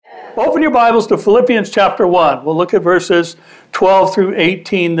Open your Bibles to Philippians chapter 1. We'll look at verses 12 through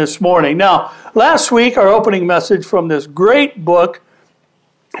 18 this morning. Now, last week, our opening message from this great book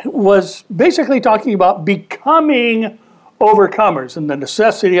was basically talking about becoming overcomers and the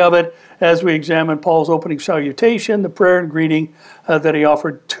necessity of it as we examine Paul's opening salutation, the prayer and greeting that he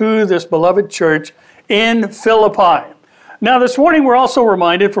offered to this beloved church in Philippi. Now, this morning, we're also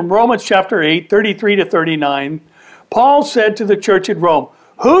reminded from Romans chapter 8, 33 to 39, Paul said to the church at Rome,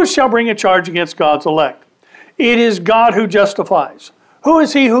 "Who shall bring a charge against God's elect? It is God who justifies. Who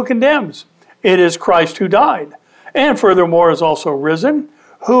is he who condemns? It is Christ who died, and furthermore is also risen,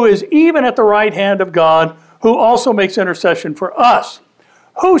 who is even at the right hand of God, who also makes intercession for us.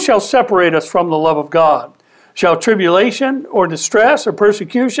 Who shall separate us from the love of God? Shall tribulation, or distress, or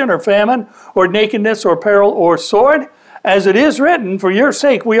persecution, or famine, or nakedness, or peril, or sword? As it is written, for your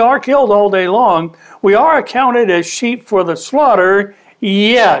sake we are killed all day long. We are accounted as sheep for the slaughter.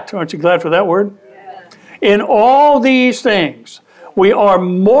 Yet," aren't you glad for that word? Yeah. "In all these things, we are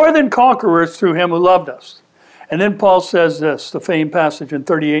more than conquerors through him who loved us." And then Paul says this, the famed passage in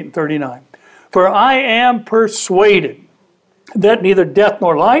 38 and 39. "For I am persuaded that neither death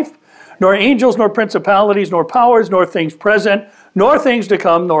nor life, nor angels nor principalities, nor powers, nor things present, nor things to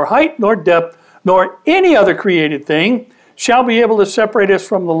come, nor height, nor depth, nor any other created thing shall be able to separate us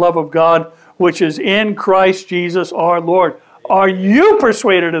from the love of God, which is in Christ Jesus our Lord." Are you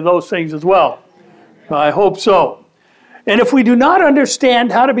persuaded of those things as well? I hope so. And if we do not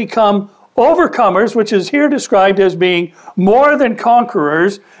understand how to become overcomers, which is here described as being more than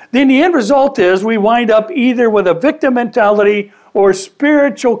conquerors, then the end result is we wind up either with a victim mentality or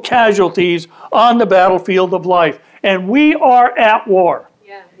spiritual casualties on the battlefield of life. And we are at war.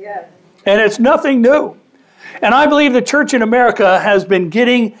 Yeah. And it's nothing new. And I believe the church in America has been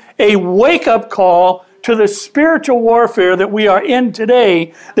getting a wake-up call to the spiritual warfare that we are in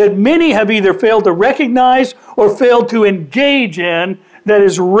today, that many have either failed to recognize or failed to engage in, that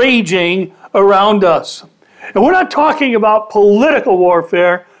is raging around us. And we're not talking about political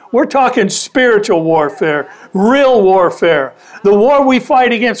warfare. We're talking spiritual warfare, real warfare. The war we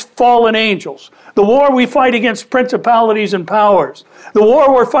fight against fallen angels. The war we fight against principalities and powers. The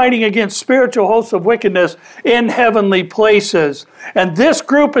war we're fighting against spiritual hosts of wickedness in heavenly places. And this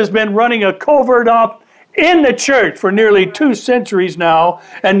group has been running a covert op in the church for nearly 2 centuries now,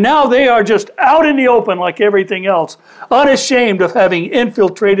 and now they are just out in the open like everything else, unashamed of having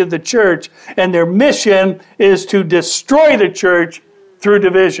infiltrated the church, and their mission is to destroy the church through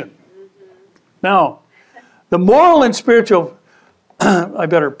division. Now, the moral and spiritual, I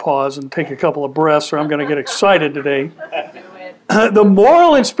better pause and take a couple of breaths or I'm going to get excited today. The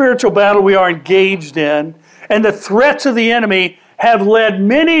moral and spiritual battle we are engaged in and the threats of the enemy have led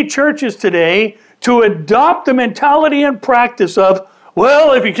many churches today to adopt the mentality and practice of,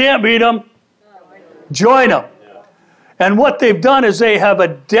 well, if you can't beat them, join them. And what they've done is they have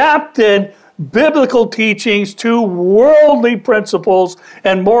adapted biblical teachings to worldly principles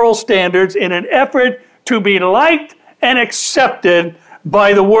and moral standards in an effort to be liked and accepted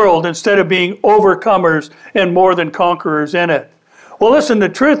by the world instead of being overcomers and more than conquerors in it. Well, listen, the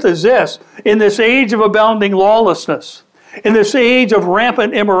truth is this. In this age of abounding lawlessness, in this age of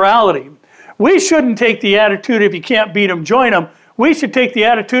rampant immorality, we shouldn't take the attitude, if you can't beat them, join them. We should take the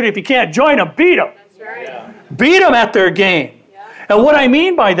attitude, if you can't join them, beat them. That's right. Yeah. Beat them at their game. Yeah. And what I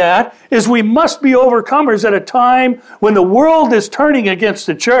mean by that is we must be overcomers at a time when the world is turning against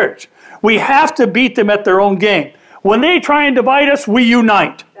the church. We have to beat them at their own game. When they try and divide us, we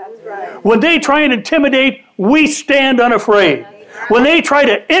unite. That's right. When they try and intimidate, we stand unafraid. When they try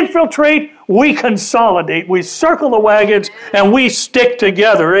to infiltrate, we consolidate. We circle the wagons and we stick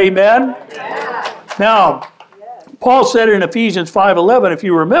together. Amen? Yeah. Now, Paul said in Ephesians 5:11, if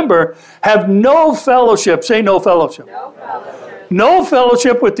you remember, have no fellowship. Say no fellowship. No fellowship. No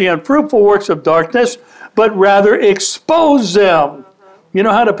fellowship with the unfruitful works of darkness, but rather expose them. You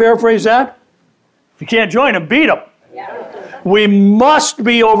know how to paraphrase that? If you can't join them, beat them. Yeah. We must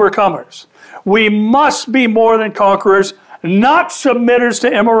be overcomers. We must be more than conquerors, not submitters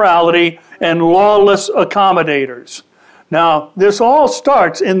to immorality and lawless accommodators. Now, this all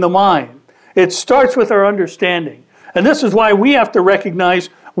starts in the mind. It starts with our understanding. And this is why we have to recognize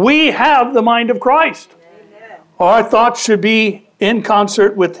we have the mind of Christ. Amen. Our thoughts should be in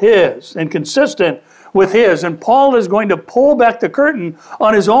concert with His and consistent with His. And Paul is going to pull back the curtain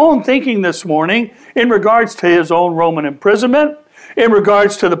on his own thinking this morning in regards to his own Roman imprisonment, in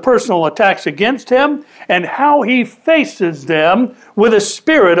regards to the personal attacks against him, and how he faces them with a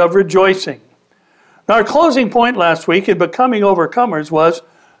spirit of rejoicing. Now, our closing point last week in Becoming Overcomers was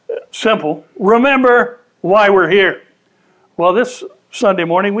simple. Remember why we're here. Well, this Sunday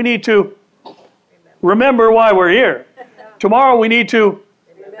morning, we need to remember why we're here. Tomorrow, we need to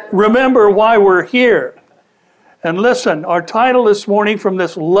remember why we're here. And listen, our title this morning from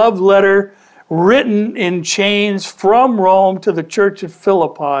this love letter written in chains from Rome to the church at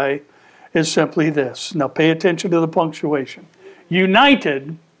Philippi is simply this. Now pay attention to the punctuation.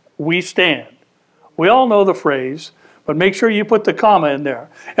 United, we stand. We all know the phrase, but make sure you put the comma in there.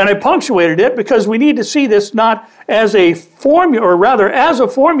 And I punctuated it because we need to see this not as a formula, or rather as a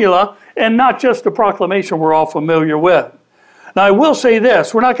formula, and not just a proclamation we're all familiar with. Now I will say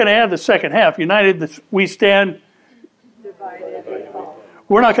this, we're not going to add the second half. United, we stand.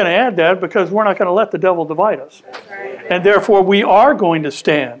 We're not going to add that because we're not going to let the devil divide us. And therefore, we are going to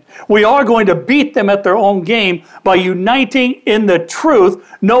stand. We are going to beat them at their own game by uniting in the truth,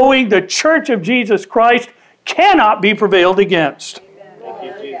 knowing the church of Jesus Christ cannot be prevailed against.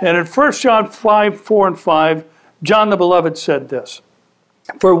 And in 1 John 5, 4 and 5, John the Beloved said this,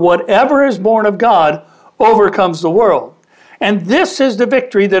 "For whatever is born of God overcomes the world. And this is the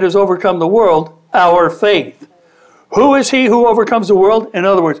victory that has overcome the world, our faith." Who is he who overcomes the world? In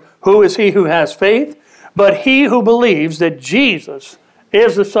other words, who is he who has faith? But he who believes that Jesus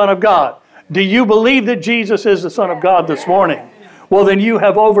is the Son of God. Do you believe that Jesus is the Son of God this morning? Well, then you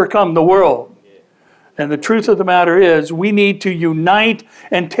have overcome the world. And the truth of the matter is, we need to unite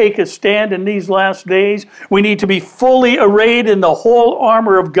and take a stand in these last days. We need to be fully arrayed in the whole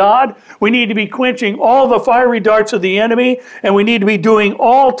armor of God. We need to be quenching all the fiery darts of the enemy. And we need to be doing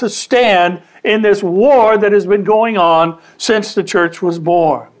all to stand in this war that has been going on since the church was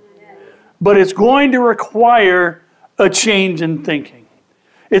born. But it's going to require a change in thinking.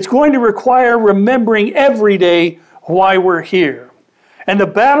 It's going to require remembering every day why we're here. And the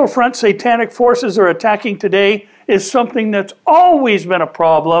battlefront satanic forces are attacking today is something that's always been a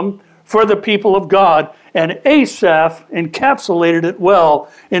problem for the people of God. And Asaph encapsulated it well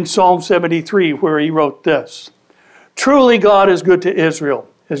in Psalm 73, where he wrote this. Truly God is good to Israel.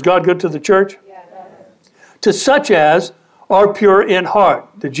 Is God good to the church? Yes. To such as are pure in heart.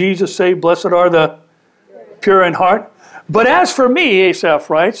 Did Jesus say, blessed are the pure in heart? But as for me, Asaph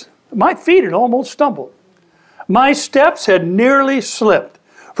writes, my feet had almost stumbled. My steps had nearly slipped.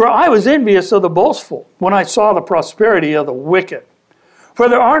 For I was envious of the boastful when I saw the prosperity of the wicked. For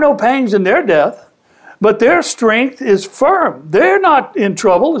there are no pangs in their death, but their strength is firm. They're not in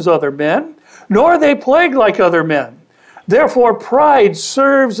trouble as other men, nor are they plagued like other men. Therefore, pride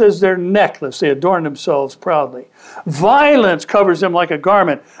serves as their necklace. They adorn themselves proudly. Violence covers them like a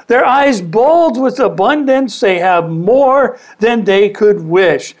garment. Their eyes bulge with abundance. They have more than they could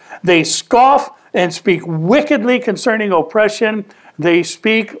wish. They scoff and speak wickedly concerning oppression. They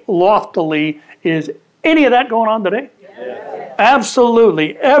speak loftily. Is any of that going on today? Yes.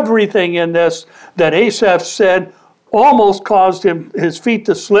 Absolutely. Everything in this that Asaph said almost caused his feet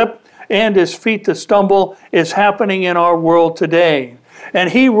to slip and his feet to stumble is happening in our world today. And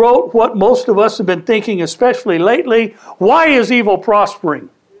he wrote what most of us have been thinking, especially lately. Why is evil prospering?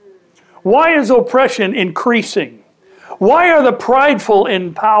 Why is oppression increasing? Why are the prideful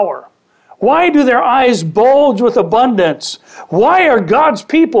in power? Why do their eyes bulge with abundance? Why are God's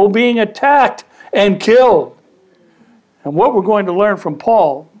people being attacked and killed? And what we're going to learn from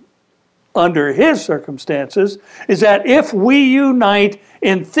Paul under his circumstances is that if we unite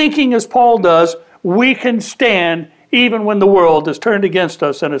in thinking as Paul does, we can stand even when the world is turned against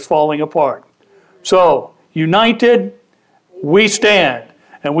us and is falling apart. So, united, we stand.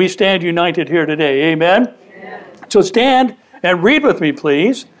 And we stand united here today. Amen? Amen. So stand and read with me,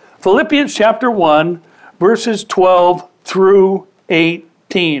 please. Philippians chapter 1, verses 12 through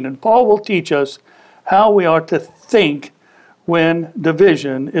 18. And Paul will teach us how we are to think when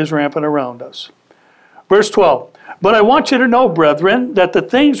division is rampant around us. Verse 12. But I want you to know, brethren, that the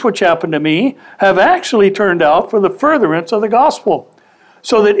things which happened to me have actually turned out for the furtherance of the gospel,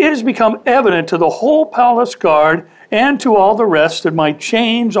 so that it has become evident to the whole palace guard and to all the rest that my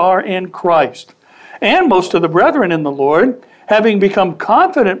chains are in Christ. And most of the brethren in the Lord, having become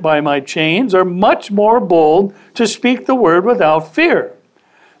confident by my chains, are much more bold to speak the word without fear.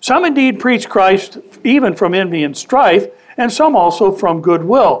 Some indeed preach Christ even from envy and strife, and some also from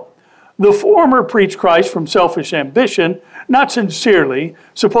goodwill. The former preach Christ from selfish ambition, not sincerely,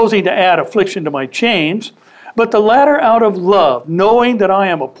 supposing to add affliction to my chains, but the latter out of love, knowing that I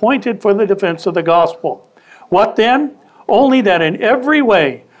am appointed for the defense of the gospel. What then? Only that in every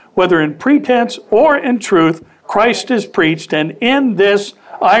way, whether in pretense or in truth, Christ is preached, and in this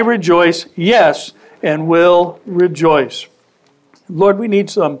I rejoice, yes, and will rejoice. Lord, we need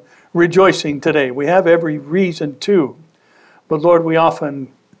some rejoicing today. We have every reason to. But Lord, we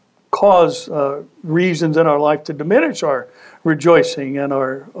often cause reasons in our life to diminish our rejoicing and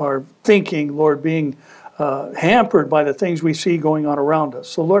our thinking, Lord, being hampered by the things we see going on around us.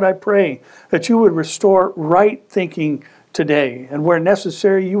 So, Lord, I pray that you would restore right thinking today, and where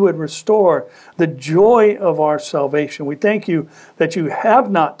necessary, you would restore the joy of our salvation. We thank you that you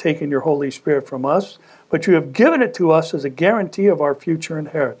have not taken your Holy Spirit from us, but you have given it to us as a guarantee of our future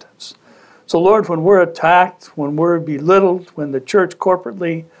inheritance. So, Lord, when we're attacked, when we're belittled, when the church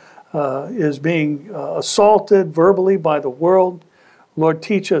corporately is being assaulted verbally by the world, Lord,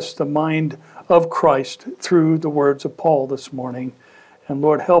 teach us the mind of Christ through the words of Paul this morning. And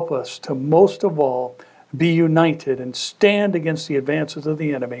Lord, help us to most of all be united and stand against the advances of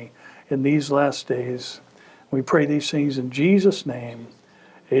the enemy in these last days. We pray these things in Jesus' name.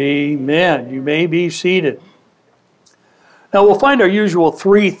 Amen. You may be seated. Now we'll find our usual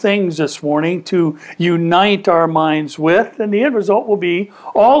 3 things this morning to unite our minds with, and the end result will be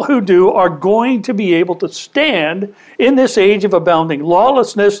all who do are going to be able to stand in this age of abounding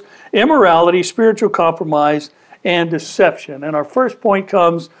lawlessness, immorality, spiritual compromise, and deception. And our first point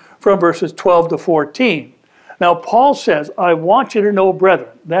comes from verses 12 to 14. Now Paul says, I want you to know,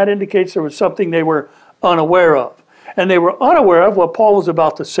 brethren. That indicates there was something they were unaware of. And they were unaware of what Paul was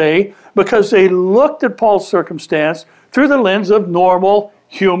about to say because they looked at Paul's circumstance through the lens of normal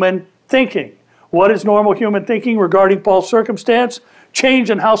human thinking. What is normal human thinking regarding Paul's circumstance? Change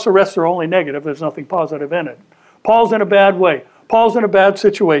and house arrests are only negative. There's nothing positive in it. Paul's in a bad way. Paul's in a bad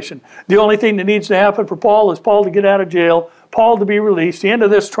situation. The only thing that needs to happen for Paul is Paul to get out of jail, Paul to be released, the end of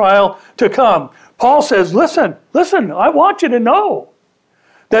this trial to come. Paul says, listen, I want you to know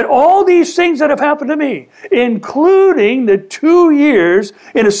that all these things that have happened to me, including the 2 years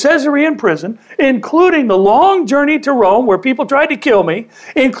in a Caesarean prison, including the long journey to Rome where people tried to kill me,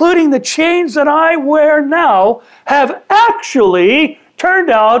 including the chains that I wear now, have actually turned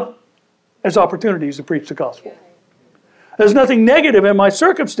out as opportunities to preach the gospel. There's nothing negative in my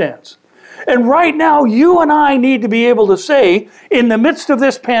circumstance. And right now, you and I need to be able to say, in the midst of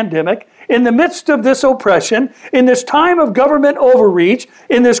this pandemic, in the midst of this oppression, in this time of government overreach,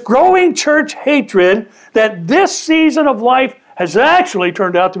 in this growing church hatred, that this season of life has actually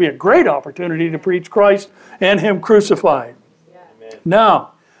turned out to be a great opportunity to preach Christ and Him crucified. Yeah.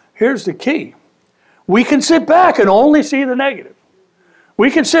 Now, here's the key. We can sit back and only see the negative.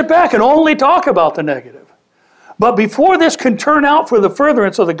 We can sit back and only talk about the negative. But before this can turn out for the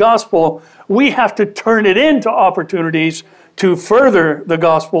furtherance of the gospel, we have to turn it into opportunities to further the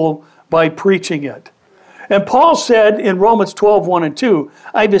gospel by preaching it. And Paul said in Romans 12, 1 and 2,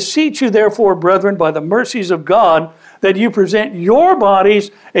 I beseech you therefore, brethren, by the mercies of God, that you present your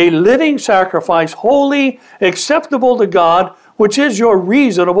bodies a living sacrifice, holy, acceptable to God, which is your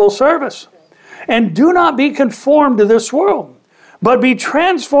reasonable service. And do not be conformed to this world, but be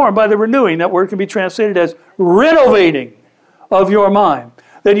transformed by the renewing. That word can be translated as renovating of your mind,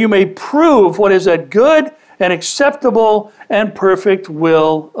 that you may prove what is that good and acceptable and perfect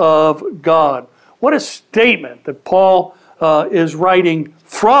will of God. What a statement that Paul is writing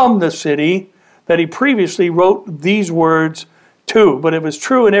from the city that he previously wrote these words to. But it was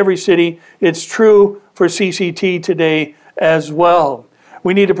true in every city. It's true for CCT today as well.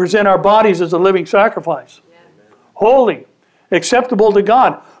 We need to present our bodies as a living sacrifice. Holy, acceptable to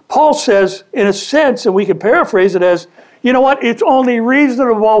God. Paul says, in a sense, and we can paraphrase it as, you know what, it's only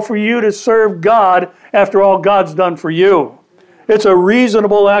reasonable for you to serve God after all God's done for you. It's a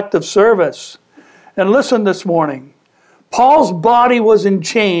reasonable act of service. And listen this morning, Paul's body was in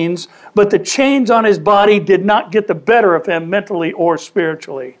chains, but the chains on his body did not get the better of him mentally or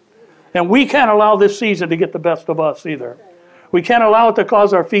spiritually. And we can't allow this season to get the best of us either. We can't allow it to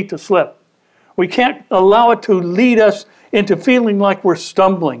cause our feet to slip. We can't allow it to lead us into feeling like we're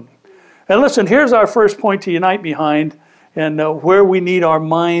stumbling. And listen, here's our first point to unite behind, and where we need our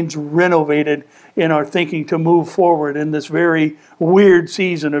minds renovated in our thinking to move forward in this very weird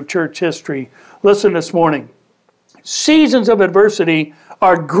season of church history. Listen this morning. Seasons of adversity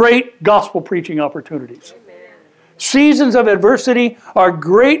are great gospel preaching opportunities. Amen. Seasons of adversity are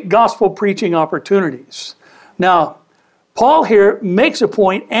great gospel preaching opportunities. Now, Paul here makes a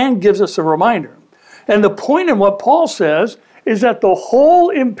point and gives us a reminder. And the point in what Paul says is that the whole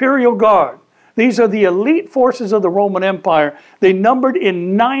imperial guard, these are the elite forces of the Roman Empire, they numbered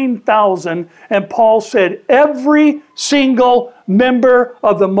in 9,000, and Paul said every single member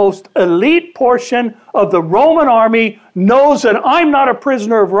of the most elite portion of the Roman army knows that I'm not a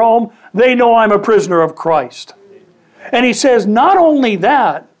prisoner of Rome, they know I'm a prisoner of Christ. And he says not only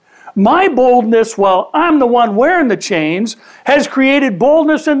that, my boldness while I'm the one wearing the chains has created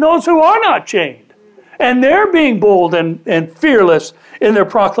boldness in those who are not chained. And they're being bold and fearless in their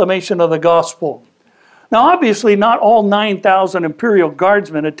proclamation of the gospel. Now, obviously, not all 9,000 imperial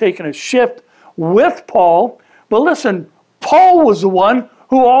guardsmen had taken a shift with Paul, but listen, Paul was the one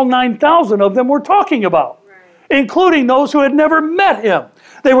who all 9,000 of them were talking about, including those who had never met him.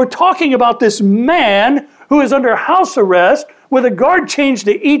 They were talking about this man who is under house arrest with a guard chained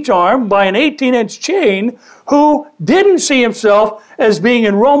to each arm by an 18-inch chain, who didn't see himself as being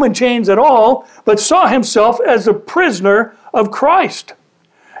in Roman chains at all, but saw himself as a prisoner of Christ.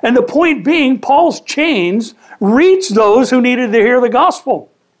 And the point being, Paul's chains reached those who needed to hear the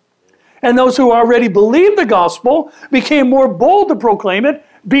gospel. And those who already believed the gospel became more bold to proclaim it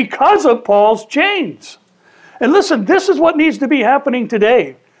because of Paul's chains. And listen, this is what needs to be happening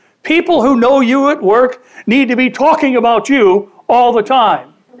today. People who know you at work need to be talking about you all the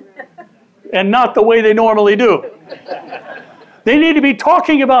time, and not the way they normally do. They need to be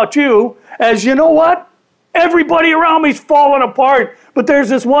talking about you as, you know what? Everybody around me's falling apart, but there's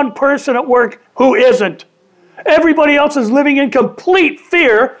this one person at work who isn't. Everybody else is living in complete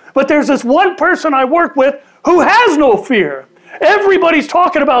fear, but there's this one person I work with who has no fear. Everybody's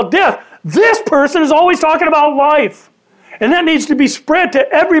talking about death. This person is always talking about life. And that needs to be spread to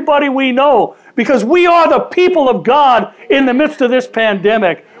everybody we know, because we are the people of God in the midst of this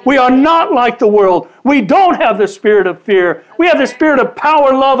pandemic. We are not like the world. We don't have the spirit of fear. We have the spirit of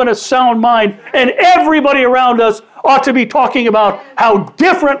power, love, and a sound mind. And everybody around us ought to be talking about how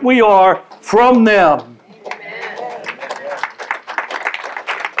different we are from them.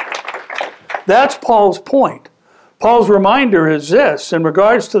 That's Paul's point. Paul's reminder is this: in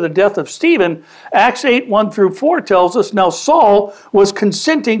regards to the death of Stephen, Acts 8, 1 through 4 tells us, now Saul was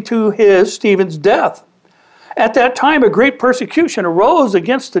consenting to Stephen's death. At that time, a great persecution arose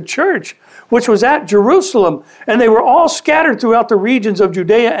against the church, which was at Jerusalem, and they were all scattered throughout the regions of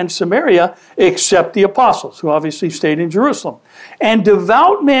Judea and Samaria, except the apostles, who obviously stayed in Jerusalem. And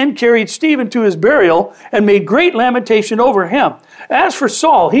devout men carried Stephen to his burial and made great lamentation over him. As for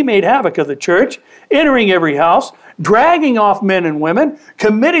Saul, he made havoc of the church, entering every house, dragging off men and women,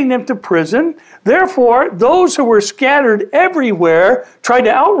 committing them to prison. Therefore, those who were scattered everywhere tried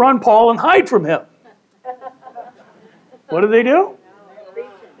to outrun Paul and hide from him. What did they do?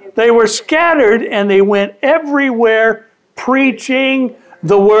 They were scattered and they went everywhere preaching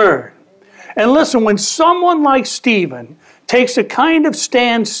the word. And listen, when someone like Stephen takes the kind of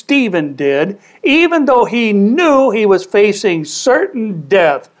stand Stephen did, even though he knew he was facing certain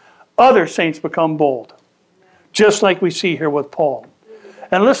death, other saints become bold. Just like we see here with Paul.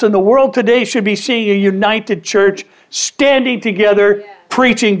 And listen, the world today should be seeing a united church standing together,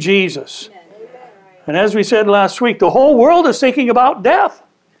 preaching Jesus. And as we said last week, the whole world is thinking about death.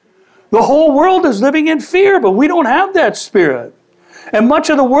 The whole world is living in fear, but we don't have that spirit. And much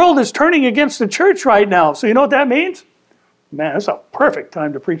of the world is turning against the church right now. So you know what that means? Man, it's a perfect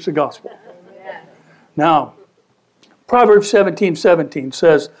time to preach the gospel. Now, Proverbs 17:17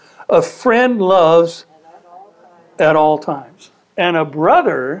 says, a friend loves at all times. And a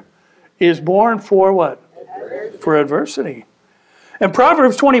brother is born for what? For adversity. And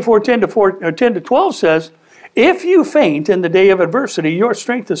Proverbs 24:10 to 12 says, if you faint in the day of adversity, your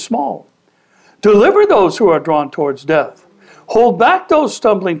strength is small. Deliver those who are drawn towards death. Hold back those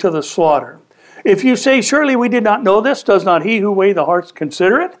stumbling to the slaughter. If you say, surely we did not know this, does not he who weigh the hearts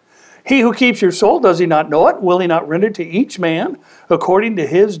consider it? He who keeps your soul, does he not know it? Will he not render to each man according to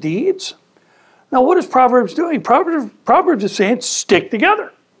his deeds? Now, what is Proverbs doing? Proverbs is saying, stick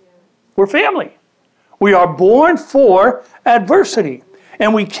together. We're family. We are born for adversity.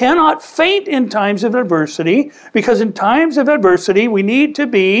 And we cannot faint in times of adversity, because in times of adversity, we need to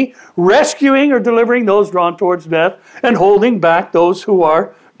be rescuing or delivering those drawn towards death and holding back those who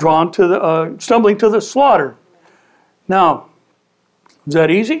are drawn to the stumbling to the slaughter. Now, is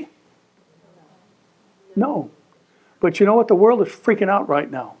that easy? No. But you know what? The world is freaking out right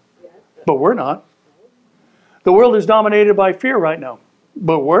now. But we're not. The world is dominated by fear right now.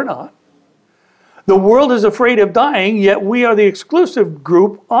 But we're not. The world is afraid of dying, yet we are the exclusive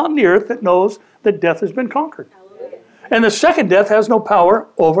group on the earth that knows that death has been conquered. And the second death has no power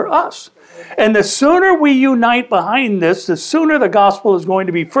over us. And the sooner we unite behind this, the sooner the gospel is going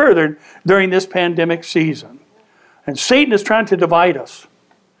to be furthered during this pandemic season. And Satan is trying to divide us,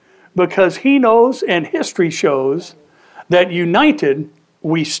 because he knows and history shows that united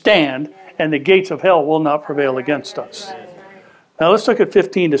we stand, and the gates of hell will not prevail against us. Now let's look at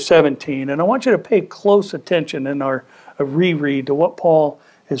 15 to 17, and I want you to pay close attention in our reread to what Paul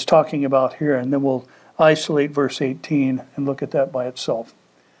is talking about here, and then we'll isolate verse 18 and look at that by itself.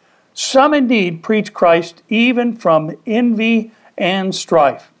 Some indeed preach Christ even from envy and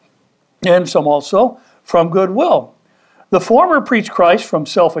strife, and some also from goodwill. The former preach Christ from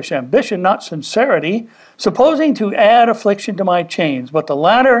selfish ambition, not sincerity, supposing to add affliction to my chains, but the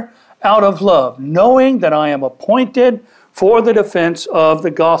latter out of love, knowing that I am appointed for the defense of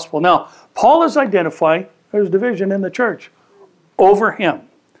the gospel. Now, Paul is identifying there's division in the church over him,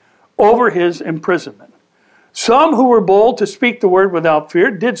 over his imprisonment. Some who were bold to speak the word without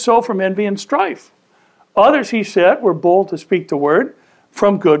fear did so from envy and strife. Others, he said, were bold to speak the word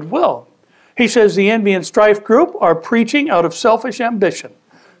from goodwill. He says the envy and strife group are preaching out of selfish ambition,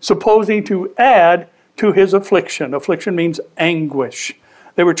 supposing to add to his affliction. Affliction means anguish.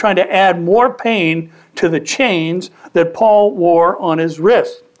 They were trying to add more pain to the chains that Paul wore on his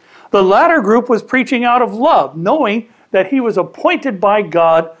wrist. The latter group was preaching out of love, knowing that he was appointed by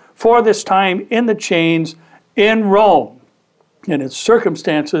God for this time in the chains in Rome. And its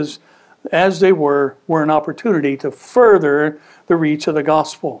circumstances, as they were an opportunity to further the reach of the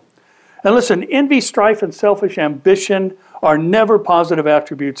gospel. And listen, envy, strife, and selfish ambition are never positive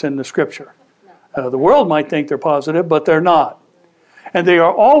attributes in the Scripture. The world might think they're positive, but they're not. And they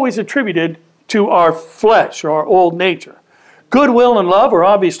are always attributed to our flesh, or our old nature. Goodwill and love are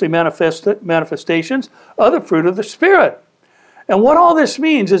obviously manifestations of the fruit of the Spirit. And what all this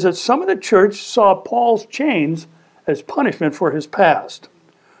means is that some of the church saw Paul's chains as punishment for his past.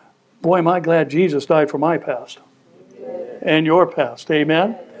 Boy, am I glad Jesus died for my past and your past.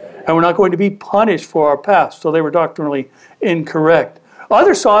 Amen? And we're not going to be punished for our past. So they were doctrinally incorrect.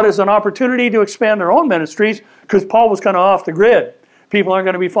 Others saw it as an opportunity to expand their own ministries because Paul was kind of off the grid. People aren't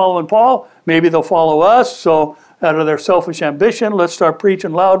going to be following Paul. Maybe they'll follow us. So out of their selfish ambition, let's start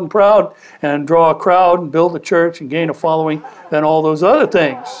preaching loud and proud and draw a crowd and build a church and gain a following and all those other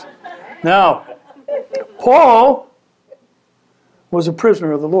things. Now, Paul was a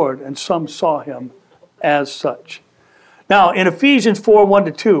prisoner of the Lord, and some saw him as such. Now, in Ephesians 4,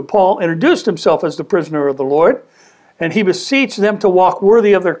 1-2, Paul introduced himself as the prisoner of the Lord, and he beseeched them to walk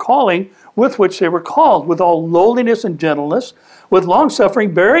worthy of their calling with which they were called, with all lowliness and gentleness, with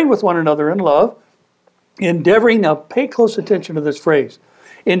long-suffering, bearing with one another in love, endeavoring, now pay close attention to this phrase,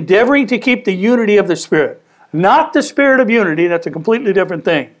 endeavoring to keep the unity of the Spirit. Not the spirit of unity, that's a completely different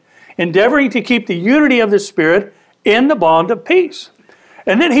thing. Endeavoring to keep the unity of the Spirit in the bond of peace.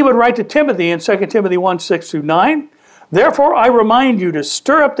 And then he would write to Timothy in 2 Timothy 1, 6-9, therefore I remind you to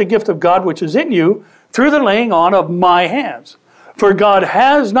stir up the gift of God which is in you through the laying on of my hands. For God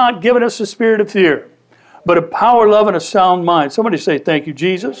has not given us a spirit of fear, but of power, love, and a sound mind. Somebody say, thank you,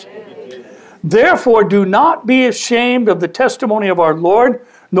 Jesus. Therefore, do not be ashamed of the testimony of our Lord,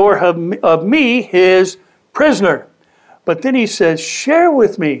 nor of me, his prisoner. But then he says, share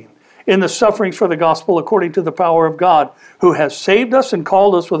with me in the sufferings for the gospel according to the power of God, who has saved us and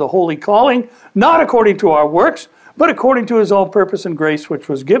called us with a holy calling, not according to our works, but according to his own purpose and grace, which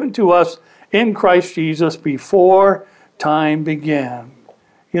was given to us in Christ Jesus before time began.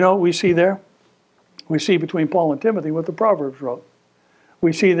 You know what we see there? We see between Paul and Timothy what the Proverbs wrote.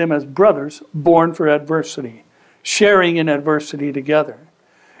 We see them as brothers born for adversity, sharing in adversity together.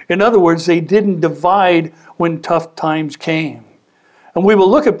 In other words, they didn't divide when tough times came. And we will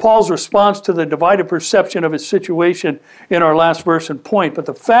look at Paul's response to the divided perception of his situation in our last verse and point. But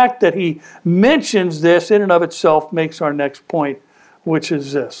the fact that he mentions this in and of itself makes our next point, which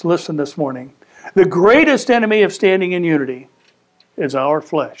is this. Listen this morning. The greatest enemy of standing in unity is our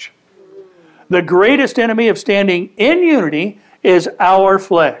flesh. The greatest enemy of standing in unity is our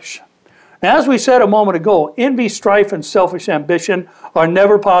flesh. Now, as we said a moment ago, envy, strife, and selfish ambition are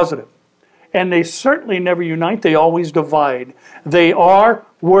never positive. And they certainly never unite. They always divide. They are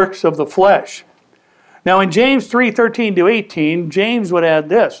works of the flesh. Now in James 3:13-18, James would add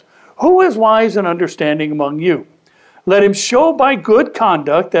this. Who is wise and understanding among you? Let him show by good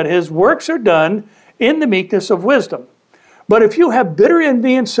conduct that his works are done in the meekness of wisdom. But if you have bitter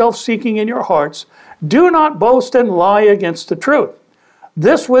envy and self-seeking in your hearts, do not boast and lie against the truth.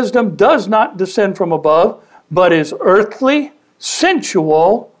 This wisdom does not descend from above, but is earthly,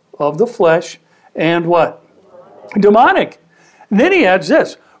 sensual, of the flesh, and what? Demonic. And then he adds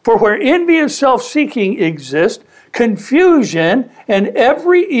this, for where envy and self-seeking exist, confusion and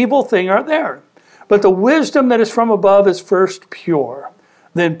every evil thing are there. But the wisdom that is from above is first pure,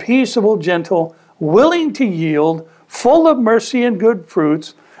 then peaceable, gentle, willing to yield, full of mercy and good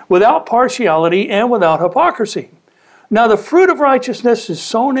fruits, without partiality and without hypocrisy. Now the fruit of righteousness is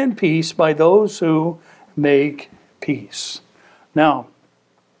sown in peace by those who make peace. Now,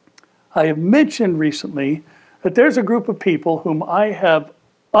 I have mentioned recently that there's a group of people whom I have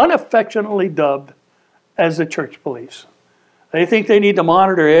unaffectionately dubbed as the church police. They think they need to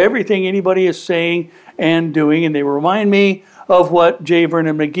monitor everything anybody is saying and doing, and they remind me of what J.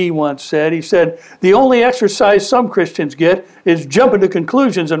 Vernon McGee once said. He said, the only exercise some Christians get is jumping to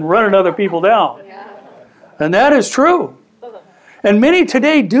conclusions and running other people down. And that is true. And many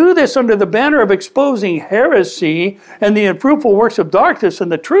today do this under the banner of exposing heresy and the unfruitful works of darkness.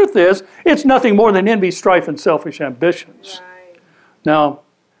 And the truth is, it's nothing more than envy, strife, and selfish ambitions. Right. Now,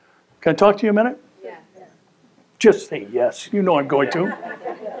 can I talk to you a minute? Yeah. Just say yes. You know I'm going to.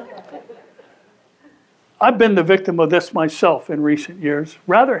 I've been the victim of this myself in recent years,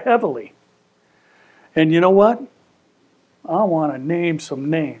 rather heavily. And you know what? I want to name some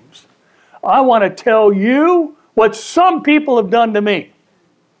names. I want to tell you what some people have done to me.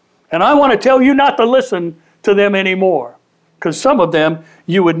 And I want to tell you not to listen to them anymore. Because some of them,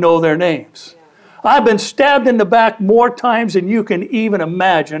 you would know their names. I've been stabbed in the back more times than you can even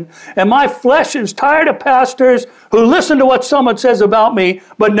imagine. And my flesh is tired of pastors who listen to what someone says about me,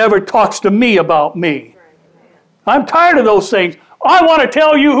 but never talks to me about me. I'm tired of those things. I want to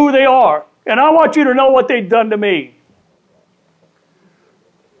tell you who they are. And I want you to know what they've done to me.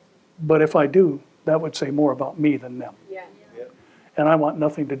 But if I do, that would say more about me than them. Yeah. And I want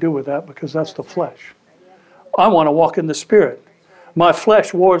nothing to do with that because that's the flesh. I want to walk in the Spirit. My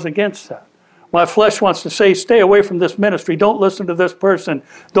flesh wars against that. My flesh wants to say, stay away from this ministry. Don't listen to this person.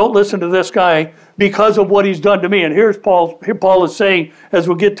 Don't listen to this guy because of what he's done to me. And here Paul is saying, as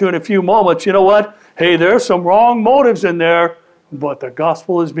we'll get to in a few moments, you know what? Hey, there's some wrong motives in there, but the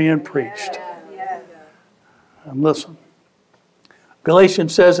gospel is being preached. And listen.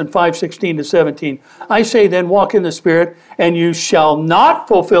 Galatians says in 5:16-17, I say then, walk in the Spirit, and you shall not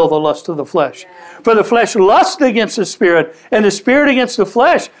fulfill the lust of the flesh. For the flesh lusts against the Spirit, and the Spirit against the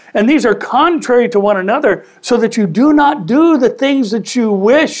flesh. And these are contrary to one another, so that you do not do the things that you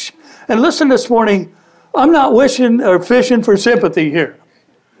wish. And listen this morning, I'm not wishing or fishing for sympathy here.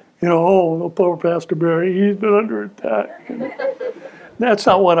 You know, oh, poor Pastor Barry, he's been under attack. That's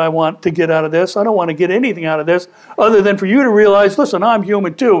not what I want to get out of this. I don't want to get anything out of this other than for you to realize, listen, I'm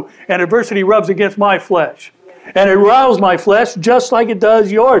human too, and adversity rubs against my flesh. And it riles my flesh just like it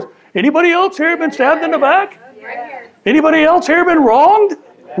does yours. Anybody else here been stabbed in the back? Anybody else here been wronged?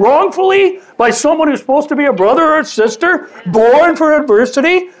 Wrongfully? By someone who's supposed to be a brother or a sister? Born for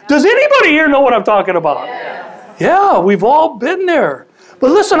adversity? Does anybody here know what I'm talking about? Yeah, we've all been there. But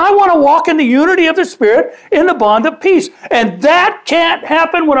listen, I want to walk in the unity of the Spirit in the bond of peace. And that can't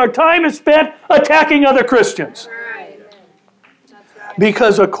happen when our time is spent attacking other Christians.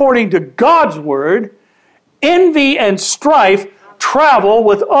 Because according to God's Word, envy and strife travel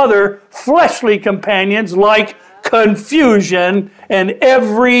with other fleshly companions like confusion and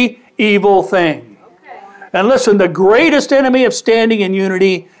every evil thing. And listen, the greatest enemy of standing in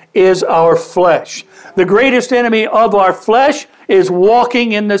unity is our flesh. The greatest enemy of our flesh is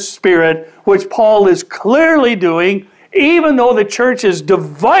walking in the Spirit, which Paul is clearly doing, even though the church is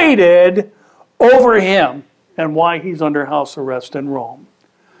divided over him and why he's under house arrest in Rome.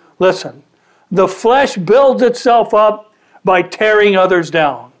 Listen, the flesh builds itself up by tearing others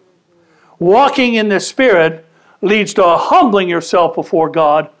down. Walking in the Spirit leads to humbling yourself before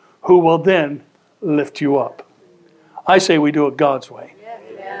God, who will then lift you up. I say we do it God's way.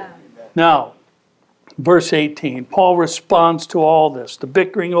 Now, verse 18, Paul responds to all this, the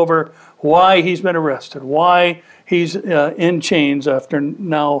bickering over why he's been arrested, why he's in chains after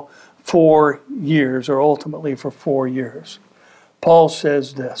now 4 years, or ultimately for 4 years. Paul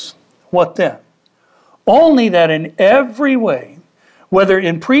says this, what then? Only that in every way, whether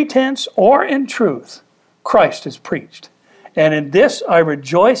in pretense or in truth, Christ is preached. And in this I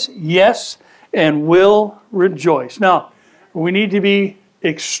rejoice, yes, and will rejoice. Now, we need to be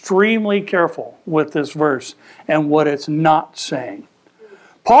extremely careful with this verse and what it's not saying.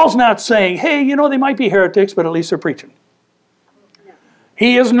 Paul's not saying, hey, you know, they might be heretics, but at least they're preaching.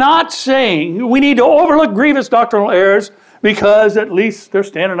 He is not saying we need to overlook grievous doctrinal errors because at least they're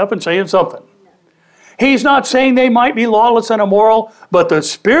standing up and saying something. He's not saying they might be lawless and immoral, but the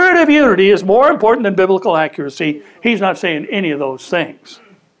spirit of unity is more important than biblical accuracy. He's not saying any of those things.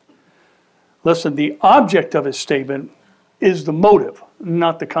 Listen, the object of his statement is the motive,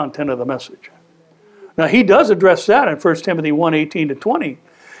 not the content of the message. Now, he does address that in 1 Timothy 1:18-20.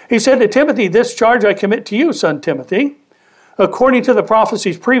 He said to Timothy, this charge I commit to you, son Timothy, according to the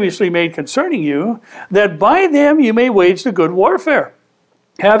prophecies previously made concerning you, that by them you may wage the good warfare,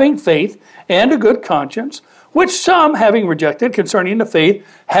 having faith and a good conscience, which some, having rejected concerning the faith,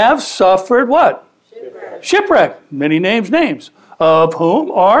 have suffered what? Shipwreck. Many names, of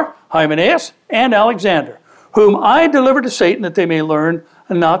whom are Hymenaeus and Alexander, whom I delivered to Satan that they may learn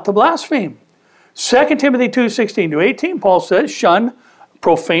not to blaspheme. 2 Timothy 2:16-18, Paul says, shun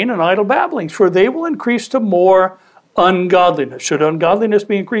profane and idle babblings, for they will increase to more ungodliness. Should ungodliness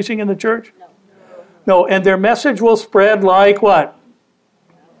be increasing in the church? No, and their message will spread like what?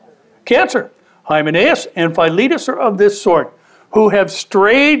 Cancer. Hymenaeus and Philetus are of this sort, who have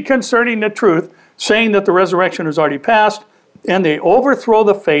strayed concerning the truth, saying that the resurrection has already passed, and they overthrow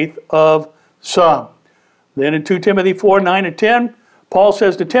the faith of some. Then in 2 Timothy 4, 9 and 10, Paul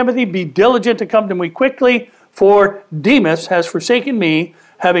says to Timothy, be diligent to come to me quickly, for Demas has forsaken me,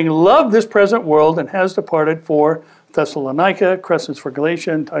 having loved this present world, and has departed for Thessalonica, Crescens for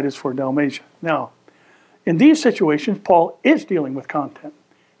Galatia, and Titus for Dalmatia. Now, in these situations, Paul is dealing with content.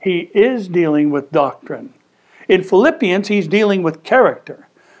 He is dealing with doctrine. In Philippians, he's dealing with character.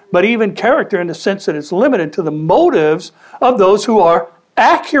 But even character in the sense that it's limited to the motives of those who are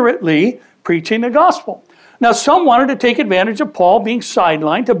accurately preaching the gospel. Now, some wanted to take advantage of Paul being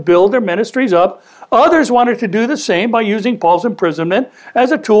sidelined to build their ministries up. Others wanted to do the same by using Paul's imprisonment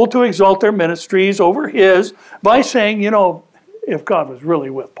as a tool to exalt their ministries over his by saying, if God was really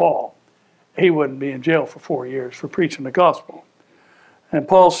with Paul, he wouldn't be in jail for 4 years for preaching the gospel. And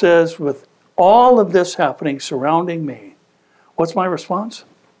Paul says, with all of this happening surrounding me, what's my response?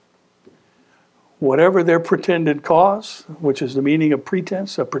 Whatever their pretended cause, which is the meaning of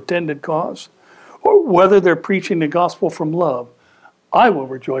pretense, a pretended cause, or whether they're preaching the gospel from love, I will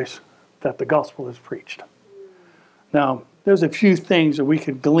rejoice that the gospel is preached. Now, there's a few things that we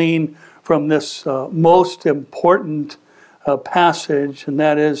could glean from this most important passage, and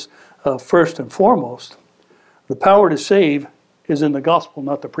that is, first and foremost, the power to save is in the gospel,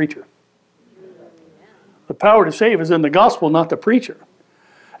 not the preacher. The power to save is in the gospel, not the preacher.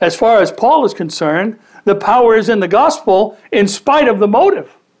 As far as Paul is concerned, the power is in the gospel in spite of the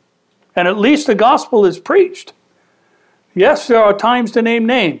motive. And at least the gospel is preached. Yes, there are times to name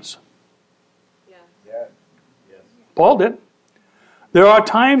names. Yeah. Paul did. There are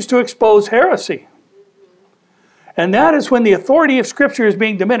times to expose heresy. And that is when the authority of Scripture is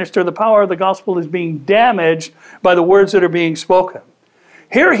being diminished or the power of the gospel is being damaged by the words that are being spoken.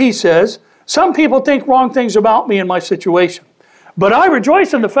 Here he says, some people think wrong things about me in my situation. But I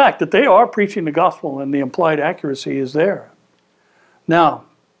rejoice in the fact that they are preaching the gospel and the implied accuracy is there. Now,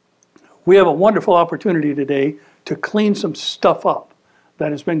 we have a wonderful opportunity today to clean some stuff up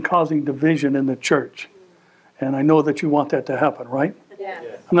that has been causing division in the church. And I know that you want that to happen, right?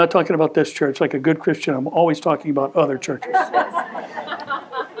 Yes. I'm not talking about this church. Like a good Christian, I'm always talking about other churches.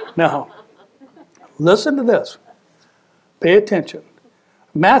 Now, listen to this. Pay attention.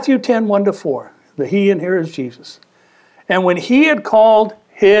 Matthew 10, 1-4. The he in here is Jesus. And when he had called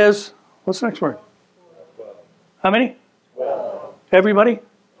his, what's the next word? 12. How many? 12. Everybody?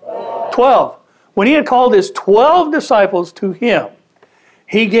 12. When he had called his 12 disciples to him,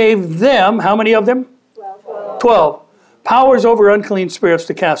 he gave them, how many of them? 12. Powers over unclean spirits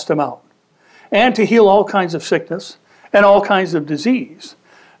to cast them out. And to heal all kinds of sickness and all kinds of disease.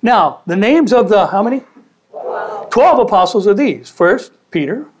 Now, the names of the, how many? 12 apostles are these. First,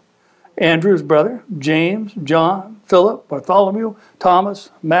 Peter, Andrew's brother, James, John, Philip, Bartholomew, Thomas,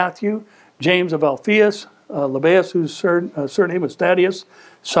 Matthew, James of Alphaeus, Lebbaeus, whose surname was Thaddeus,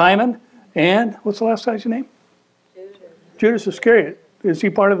 Simon, and what's the last guy's name? Judas Iscariot. Is he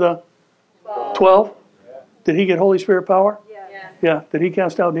part of the 12? Yeah. Did he get Holy Spirit power? Yeah. Did he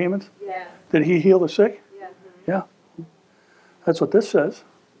cast out demons? Yeah. Did he heal the sick? Yeah. That's what this says.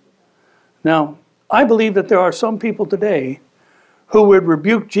 Now, I believe that there are some people today who would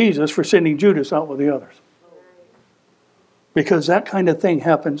rebuke Jesus for sending Judas out with the others. Because that kind of thing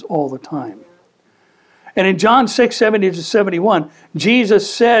happens all the time. And in John 6, 70-71,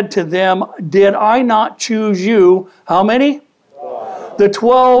 Jesus said to them, did I not choose you? How many? 12. The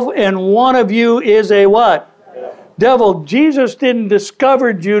 12, and one of you is a what? Devil. Jesus didn't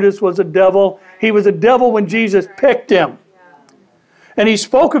discover Judas was a devil. He was a devil when Jesus picked him. And he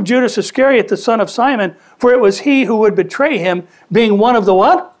spoke of Judas Iscariot, the son of Simon, for it was he who would betray him, being one of the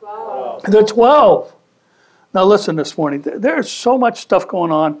what? 12. The 12. Now listen this morning. There's so much stuff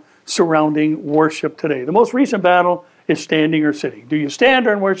going on surrounding worship today. The most recent battle is standing or sitting. Do you stand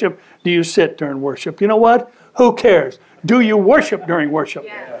during worship? Do you sit during worship? You know what? Who cares? Do you worship during worship?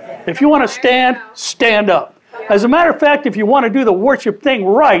 Yeah. If you want to stand, stand up. As a matter of fact, if you want to do the worship thing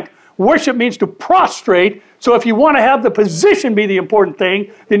right, worship means to prostrate. So if you want to have the position be the important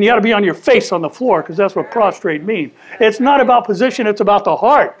thing, then you got to be on your face on the floor, because that's what prostrate means. It's not about position, it's about the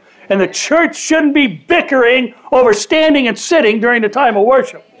heart. And the church shouldn't be bickering over standing and sitting during the time of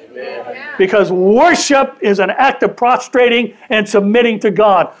worship. Because worship is an act of prostrating and submitting to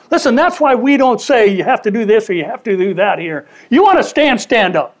God. Listen, that's why we don't say you have to do this or you have to do that here. You want to stand,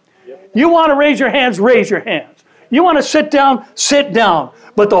 stand up. You want to raise your hands, raise your hands. You want to sit down? Sit down.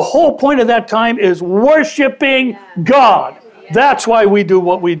 But the whole point of that time is worshiping God. That's why we do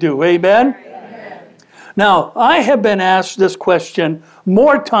what we do. Amen? Now, I have been asked this question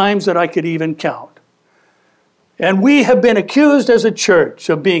more times than I could even count. And we have been accused as a church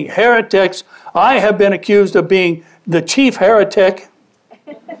of being heretics. I have been accused of being the chief heretic.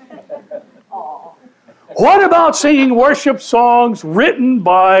 What about singing worship songs written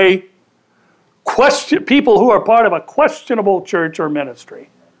by people who are part of a questionable church or ministry?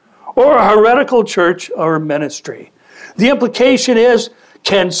 Or a heretical church or ministry? The implication is,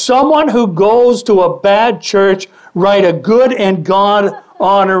 can someone who goes to a bad church write a good and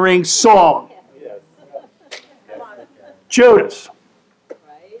God-honoring song? Judas.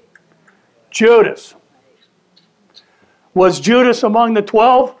 Judas. Was Judas among the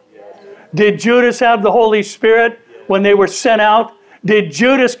 12? Did Judas have the Holy Spirit when they were sent out? Did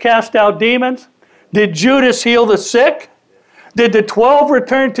Judas cast out demons? Did Judas heal the sick? Did the 12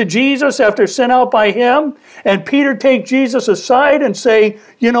 return to Jesus after sent out by him? And Peter take Jesus aside and say,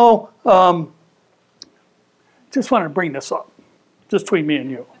 just wanted to bring this up, just between me and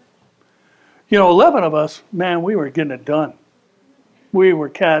you. 11 of us, man, we were getting it done. We were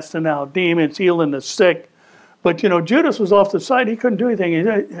casting out demons, healing the sick. But, Judas was off the side. He couldn't do anything. He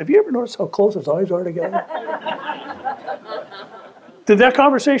said, have you ever noticed how close his eyes are together? Did that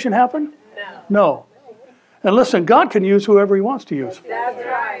conversation happen? No. And listen, God can use whoever he wants to use. That's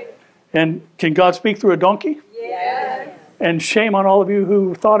right. And can God speak through a donkey? Yes. And shame on all of you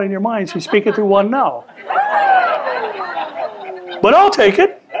who thought in your minds he's speaking through one now. But I'll take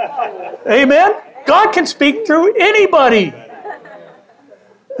it. Amen? God can speak through anybody.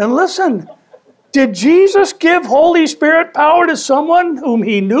 And listen, did Jesus give Holy Spirit power to someone whom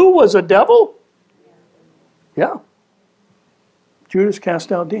he knew was a devil? Yeah. Judas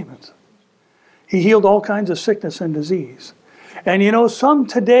cast out demons. He healed all kinds of sickness and disease. And some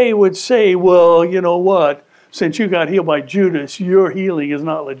today would say, well, you know what? Since you got healed by Judas, your healing is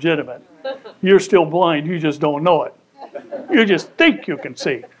not legitimate. You're still blind. You just don't know it. You just think you can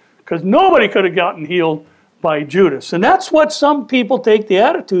see. Because nobody could have gotten healed by Judas. And that's what some people take the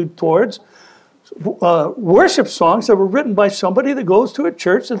attitude towards worship songs that were written by somebody that goes to a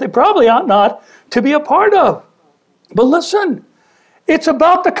church that they probably ought not to be a part of. But listen, it's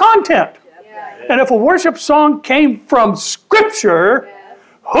about the content. And if a worship song came from Scripture,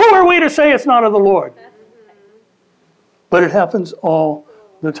 who are we to say it's not of the Lord? But it happens all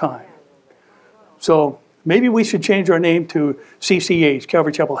the time. So maybe we should change our name to CCH,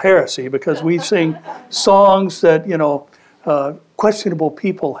 Calvary Chapel Heresy, because we sing songs that, questionable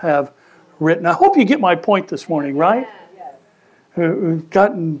people have written. I hope you get my point this morning, right? We've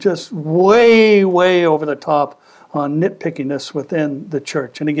gotten just way, way over the top on nitpickiness within the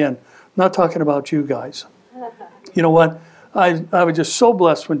church. And again, I'm not talking about you guys. You know what? I was just so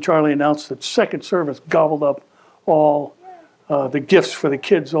blessed when Charlie announced that second service gobbled up all the gifts for the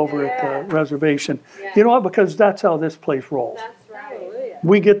kids over at the reservation. You know what? Because that's how this place rolls. That's right.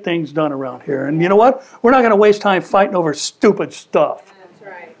 We get things done around here. And you know what? We're not going to waste time fighting over stupid stuff.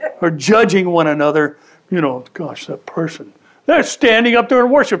 That's right. Or judging one another. Gosh, that person. They're standing up there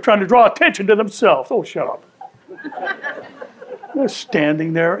in worship trying to draw attention to themselves. Oh, shut up. They're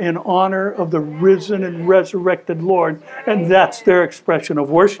standing there in honor of the risen and resurrected Lord, and that's their expression of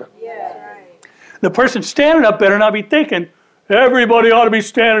worship. Yeah. The person standing up better not be thinking, everybody ought to be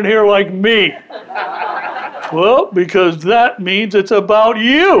standing here like me. Well, because that means it's about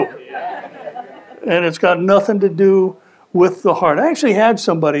you. And it's got nothing to do with the heart. I actually had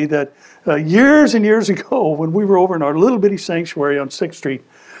somebody that years and years ago, when we were over in our little bitty sanctuary on 6th Street,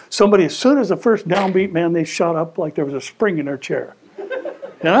 somebody, as soon as the first downbeat, man, they shot up like there was a spring in their chair.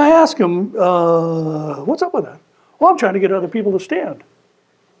 And I asked them, what's up with that? Well, I'm trying to get other people to stand.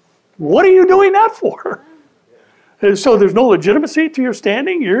 What are you doing that for? And so there's no legitimacy to your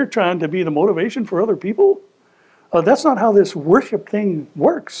standing? You're trying to be the motivation for other people? That's not how this worship thing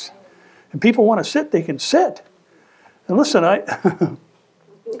works. And people want to sit, they can sit. And listen,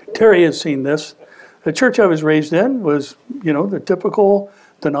 Terry has seen this. The church I was raised in was, the typical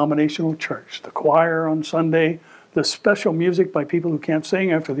denominational church. The choir on Sunday, the special music by people who can't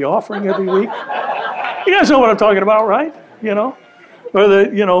sing after the offering every week. You guys know what I'm talking about, right?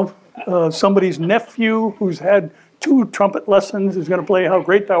 Or somebody's nephew who's had 2 trumpet lessons is going to play How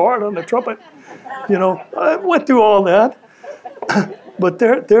Great Thou Art on the trumpet. I went through all that. But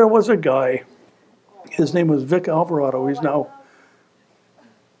there was a guy. His name was Vic Alvarado. He's now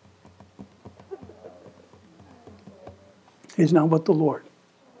with the Lord.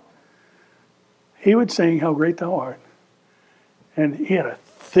 He would sing How Great Thou Art. And he had a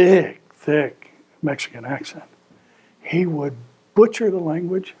thick, thick Mexican accent. he would butcher the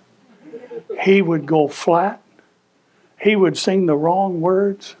language. He would go flat. He would sing the wrong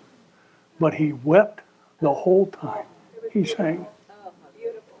words. But he wept the whole time he sang.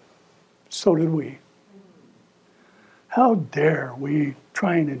 So did we. How dare we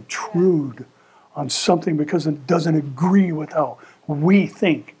try and intrude on something because it doesn't agree with how we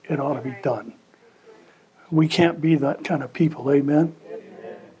think it ought to be done. We can't be that kind of people, amen?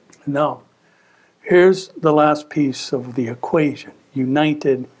 Now, here's the last piece of the equation.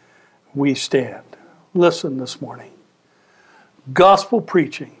 United, we stand. Listen this morning. Gospel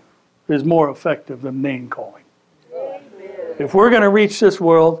preaching is more effective than name calling. If we're going to reach this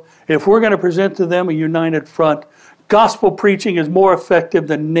world, if we're going to present to them a united front, gospel preaching is more effective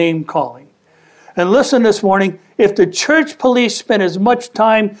than name calling. And listen this morning, if the church police spent as much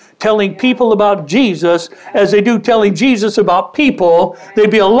time telling people about Jesus as they do telling Jesus about people,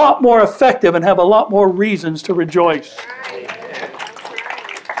 they'd be a lot more effective and have a lot more reasons to rejoice.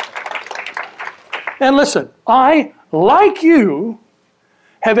 And listen, I, like you,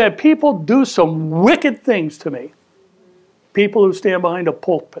 have had people do some wicked things to me. People who stand behind a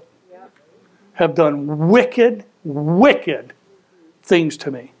pulpit have done wicked, wicked things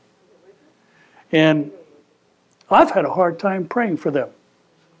to me. And I've had a hard time praying for them.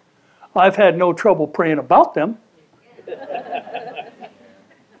 I've had no trouble praying about them.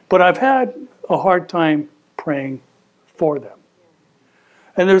 But I've had a hard time praying for them.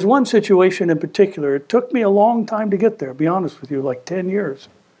 And there's one situation in particular. It took me a long time to get there, to be honest with you, like 10 years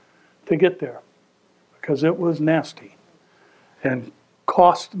to get there. Because it was nasty. And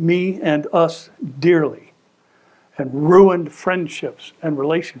cost me and us dearly. And ruined friendships and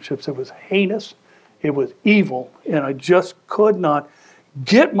relationships. It was heinous. It was evil. And I just could not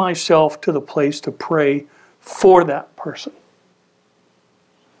get myself to the place to pray for that person.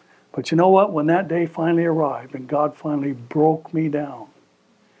 But you know what? When that day finally arrived and God finally broke me down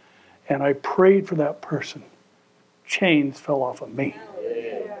and I prayed for that person, chains fell off of me.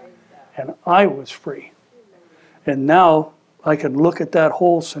 And I was free. And now I can look at that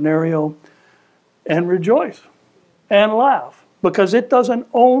whole scenario and rejoice and laugh because it doesn't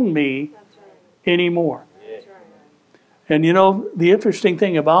own me anymore. And you know, the interesting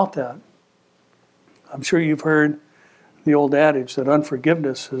thing about that, I'm sure you've heard the old adage that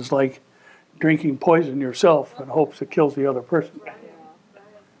unforgiveness is like drinking poison yourself in hopes it kills the other person.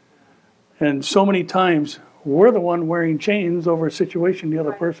 And so many times, we're the one wearing chains over a situation the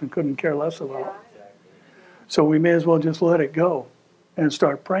other person couldn't care less about. So we may as well just let it go and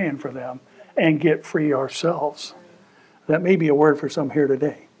start praying for them and get free ourselves. That may be a word for some here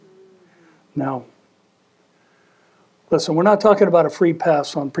today. Now, listen, we're not talking about a free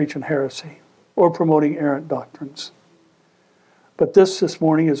pass on preaching heresy or promoting errant doctrines. But this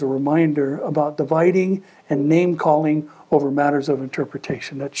morning is a reminder about dividing and name-calling over matters of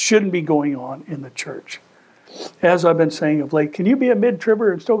interpretation that shouldn't be going on in the church. As I've been saying of late, can you be a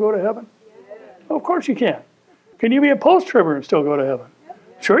mid-tribber and still go to heaven? Well, of course you can. Can you be a post-tribber and still go to heaven?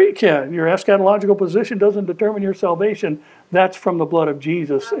 Sure you can. Your eschatological position doesn't determine your salvation. That's from the blood of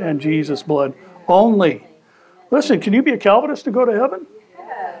Jesus and Jesus' blood only. Listen, can you be a Calvinist to go to heaven?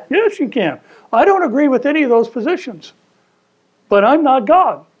 Yes, you can. I don't agree with any of those positions. But I'm not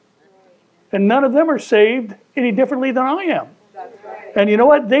God. And none of them are saved any differently than I am. And you know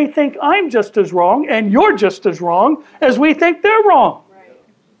what? They think I'm just as wrong and you're just as wrong as we think they're wrong.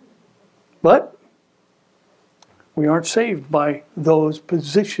 But we aren't saved by those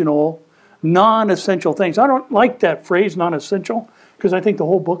positional, non-essential things. I don't like that phrase, non-essential, because I think the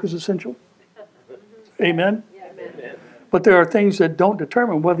whole book is essential. Amen? Amen. But there are things that don't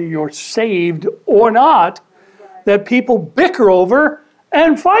determine whether you're saved or not that people bicker over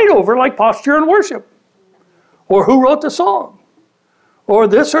and fight over, like posture and worship, or who wrote the song, or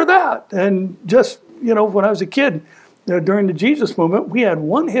this or that. And just, you know, when I was a kid, during the Jesus movement, we had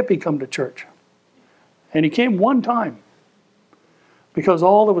one hippie come to church. And he came one time. Because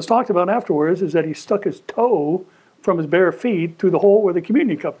all that was talked about afterwards is that he stuck his toe from his bare feet through the hole where the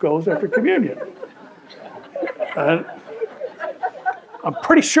communion cup goes after communion. And I'm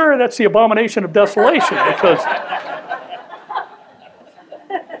pretty sure that's the abomination of desolation, because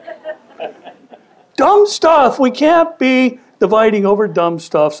dumb stuff. We can't be dividing over dumb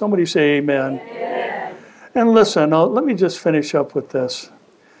stuff. Somebody say amen. Amen. And listen, let me just finish up with this.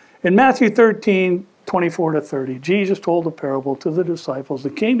 In Matthew 13, 24 to 30, Jesus told a parable to the disciples.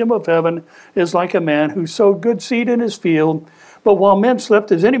 The kingdom of heaven is like a man who sowed good seed in his field, but while men slept,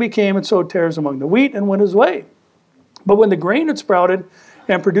 his enemy came and sowed tares among the wheat and went his way. But when the grain had sprouted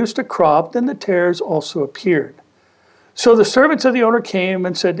and produced a crop, then the tares also appeared. So the servants of the owner came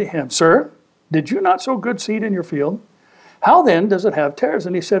and said to him, "Sir, did you not sow good seed in your field? How then does it have tares?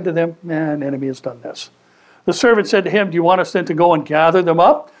 And he said to them, an enemy has done this. The servant said to him, do you want us then to go and gather them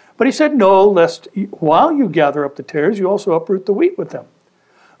up? But he said, no, lest while you gather up the tares, you also uproot the wheat with them.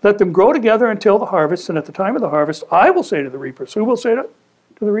 Let them grow together until the harvest, and at the time of the harvest, I will say to the reapers. Who will say to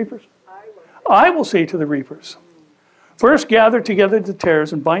the reapers? I will say to the reapers. First gather together the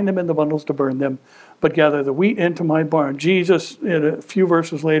tares and bind them in the bundles to burn them, but gather the wheat into my barn. Jesus, in a few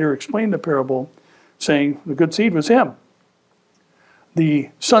verses later, explained the parable, saying the good seed was him. The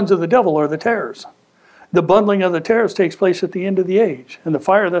sons of the devil are the tares. The bundling of the tares takes place at the end of the age, and the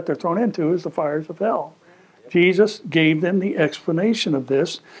fire that they're thrown into is the fires of hell. Jesus gave them the explanation of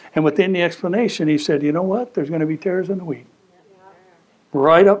this, and within the explanation he said, you know what? There's going to be tares in the wheat.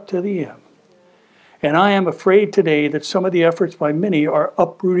 Right up to the end. And I am afraid today that some of the efforts by many are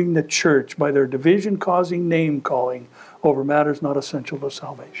uprooting the church by their division-causing name-calling over matters not essential to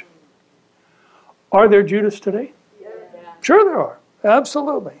salvation. Are there Judas today? Sure there are.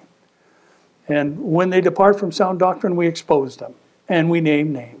 Absolutely. And when they depart from sound doctrine, we expose them. And we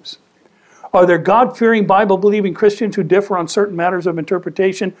name names. Are there God-fearing, Bible-believing Christians who differ on certain matters of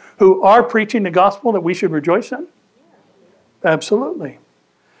interpretation who are preaching the gospel that we should rejoice in? Absolutely.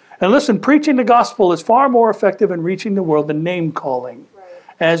 And listen, preaching the gospel is far more effective in reaching the world than name-calling,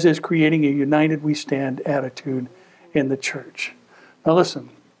 as is creating a united we stand attitude in the church. Now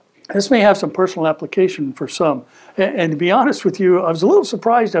listen, this may have some personal application for some. And to be honest with you, I was a little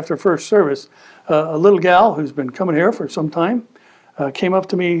surprised after first service. A little gal who's been coming here for some time came up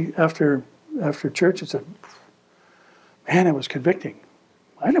to me after church and said, man, it was convicting.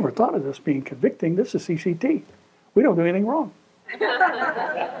 I never thought of this being convicting. This is CCT. We don't do anything wrong.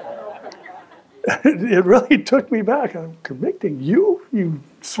 It really took me back. I'm convicting you, you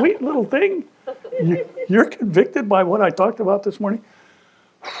sweet little thing. You're convicted by what I talked about this morning?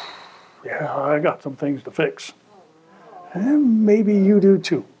 Yeah, I got some things to fix. And maybe you do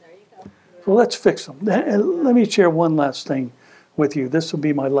too. So let's fix them. And let me share one last thing with you. This will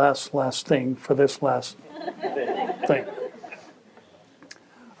be my last thing for this last thing.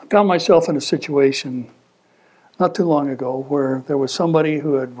 I found myself in a situation not too long ago where there was somebody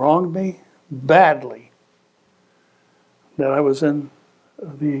who had wronged me badly, that I was in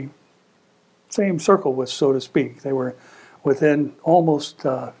the same circle with, so to speak. They were within almost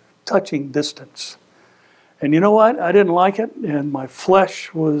touching distance. And you know what? I didn't like it, and my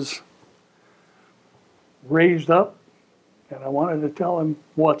flesh was raised up, and I wanted to tell him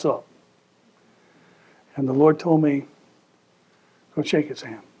what's up. And the Lord told me, go shake his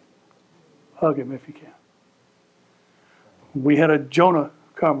hand. Hug him if you can. We had a Jonah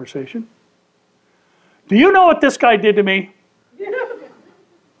conversation. Do you know what this guy did to me?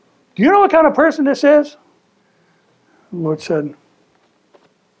 Do you know what kind of person this is? The Lord said,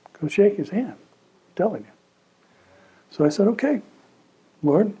 go shake his hand. I'm telling you. So I said, okay,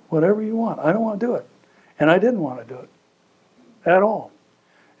 Lord, whatever you want. I don't want to do it. And I didn't want to do it at all.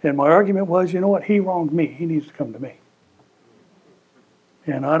 And my argument was, you know what? He wronged me. He needs to come to me.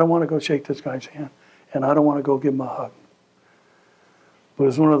 And I don't want to go shake this guy's hand. And I don't want to go give him a hug. But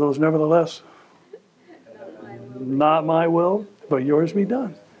it's one of those, nevertheless, not my will, but yours be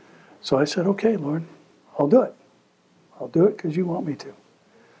done. So I said, okay, Lord, I'll do it. I'll do it because you want me to.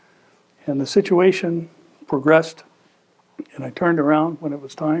 And the situation progressed, and I turned around when it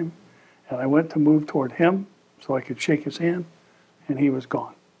was time, and I went to move toward him so I could shake his hand, and he was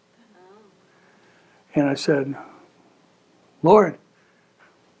gone. And I said, Lord,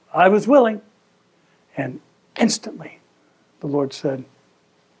 I was willing. And instantly, the Lord said,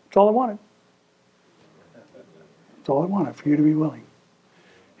 that's all I wanted. That's all I wanted, for you to be willing.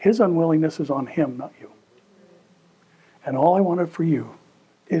 His unwillingness is on him, not you. And all I wanted for you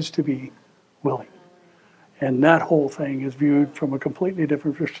is to be willing. And that whole thing is viewed from a completely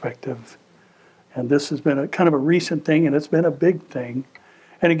different perspective. And this has been a kind of a recent thing, and it's been a big thing.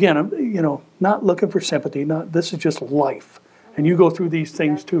 And again, I'm not looking for sympathy. This is just life. And you go through these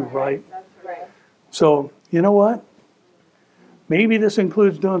things too, right? That's right. So, you know what? Maybe this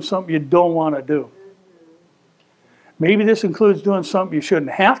includes doing something you don't want to do. Maybe this includes doing something you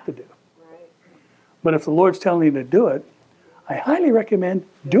shouldn't have to do. But if the Lord's telling you to do it, I highly recommend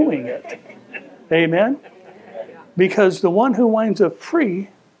doing it. Amen? Because the one who winds up free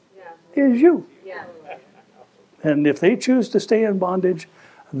is you. Yeah. And if they choose to stay in bondage,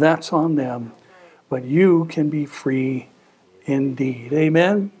 that's on them. But you can be free indeed.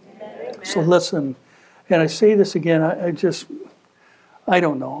 Amen? Amen. So listen, and I say this again, I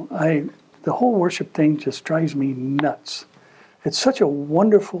don't know. The whole worship thing just drives me nuts. It's such a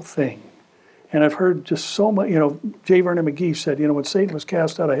wonderful thing. And I've heard just so much, J. Vernon McGee said, when Satan was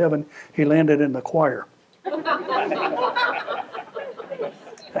cast out of heaven, he landed in the choir.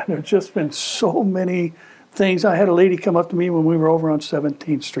 There's just been so many things. I had a lady come up to me when we were over on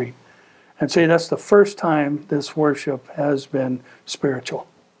 17th Street and say that's the first time this worship has been spiritual.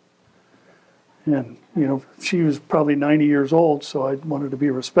 And, she was probably 90 years old, so I wanted to be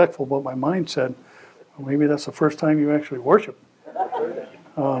respectful, but my mind said, well, maybe that's the first time you actually worship.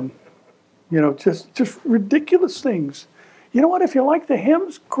 Just ridiculous things. You know what? If you like the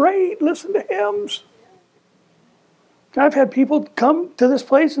hymns, great, listen to hymns. I've had people come to this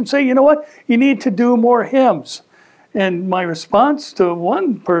place and say, you know what? You need to do more hymns. And my response to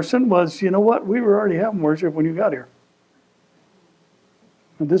one person was, you know what? We were already having worship when you got here.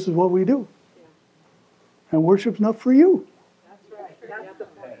 And this is what we do. And worship's not for you.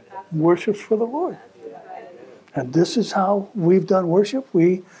 Worship's for the Lord. And this is how we've done worship.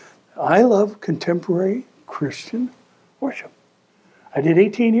 I love contemporary Christian worship. I did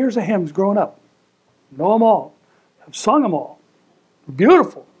 18 years of hymns growing up. Know them all. I've sung them all.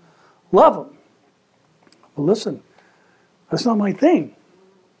 Beautiful. Love them. But listen, that's not my thing.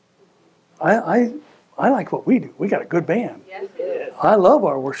 I like what we do. We got a good band. Yes, it is. I love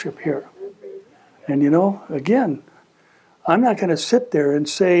our worship here. And again, I'm not going to sit there and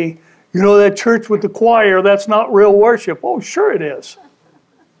say, that church with the choir, that's not real worship. Oh, sure it is.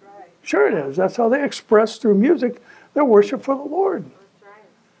 Sure it is. That's how they express through music their worship for the Lord.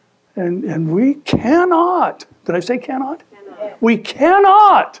 And we cannot, did I say cannot? We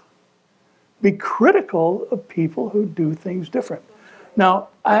cannot be critical of people who do things different. Now,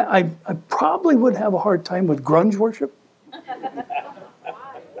 I probably would have a hard time with grunge worship.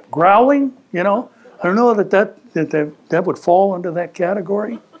 Growling, I don't know that would fall under that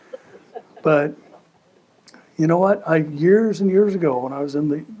category. But you know what? Years and years ago when I was in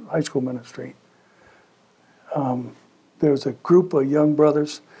the high school ministry, there was a group of young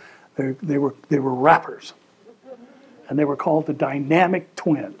brothers. They were rappers. And they were called the Dynamic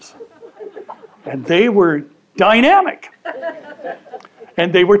Twins. And they were dynamic.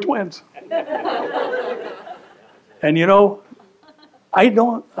 And they were twins. And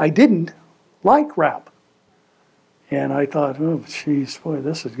I didn't like rap. And I thought, oh, geez, boy,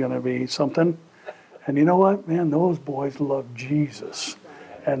 this is going to be something. And you know what, man? Those boys love Jesus.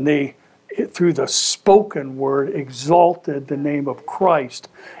 And they, through the spoken word, exalted the name of Christ.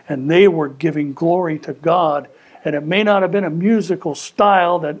 And they were giving glory to God. And it may not have been a musical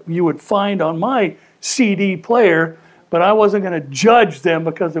style that you would find on my CD player, but I wasn't going to judge them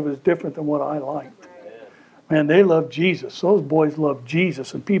because it was different than what I liked. Man, they loved Jesus. Those boys loved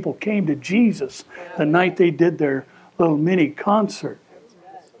Jesus. And people came to Jesus the night they did their little mini concert.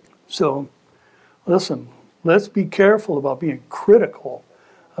 So, listen, let's be careful about being critical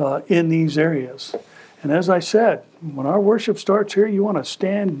in these areas. And as I said, when our worship starts here, you want to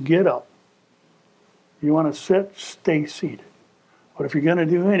stand, get up. You want to sit, stay seated. But if you're going to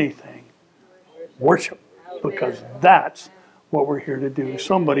do anything, worship. Because that's what we're here to do.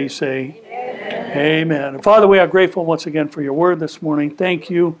 Somebody say, Amen. And Father, we are grateful once again for your word this morning. Thank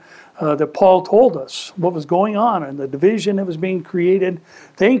you that Paul told us what was going on and the division that was being created.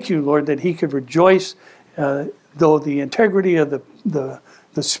 Thank you, Lord, that he could rejoice, though the integrity of the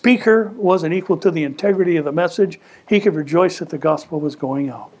speaker wasn't equal to the integrity of the message. He could rejoice that the gospel was going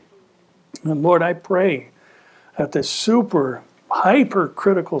out. And Lord, I pray that this super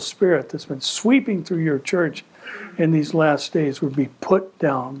hypercritical spirit that's been sweeping through your church in these last days would be put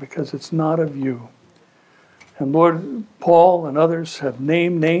down because it's not of you. And Lord, Paul and others have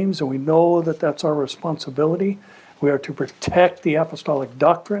named names, and we know that that's our responsibility. We are to protect the apostolic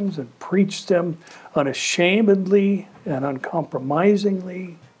doctrines and preach them unashamedly and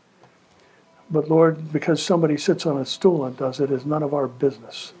uncompromisingly. But Lord, because somebody sits on a stool and does it is none of our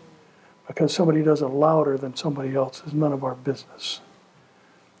business. Because somebody does it louder than somebody else is none of our business.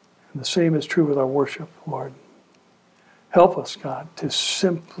 And the same is true with our worship, Lord. Help us, God, to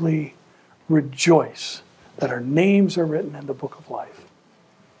simply rejoice that our names are written in the book of life.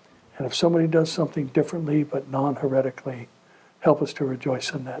 And if somebody does something differently but non-heretically, help us to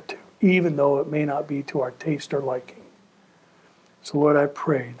rejoice in that too, even though it may not be to our taste or liking. So Lord, I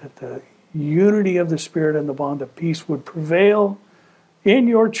pray that the unity of the Spirit and the bond of peace would prevail in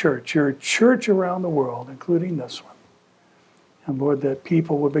your church around the world, including this one. And Lord, that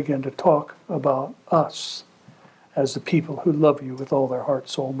people would begin to talk about us as the people who love you with all their heart,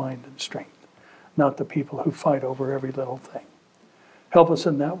 soul, mind, and strength, not the people who fight over every little thing. Help us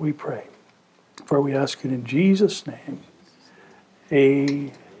in that, we pray. For we ask it in Jesus' name.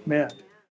 Amen.